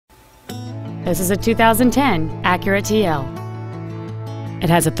This is a 2010 Acura TL. It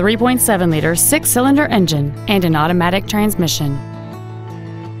has a 3.7-liter six-cylinder engine and an automatic transmission.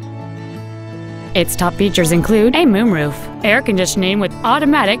 Its top features include a moonroof, air conditioning with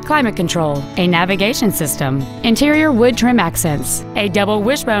automatic climate control, a navigation system, interior wood trim accents, a double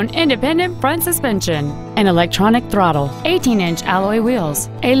wishbone independent front suspension, an electronic throttle, 18-inch alloy wheels,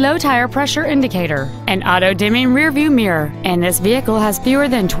 a low tire pressure indicator, an auto-dimming rearview mirror, and this vehicle has fewer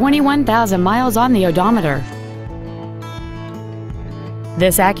than 21,000 miles on the odometer.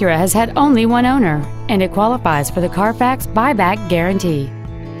 This Acura has had only one owner, and it qualifies for the Carfax buyback guarantee.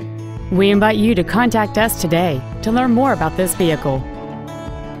 We invite you to contact us today to learn more about this vehicle.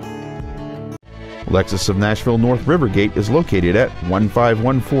 Lexus of Nashville North Rivergate is located at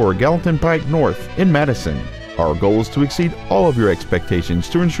 1514 Gallatin Pike North in Madison. Our goal is to exceed all of your expectations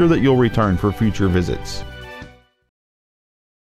to ensure that you'll return for future visits.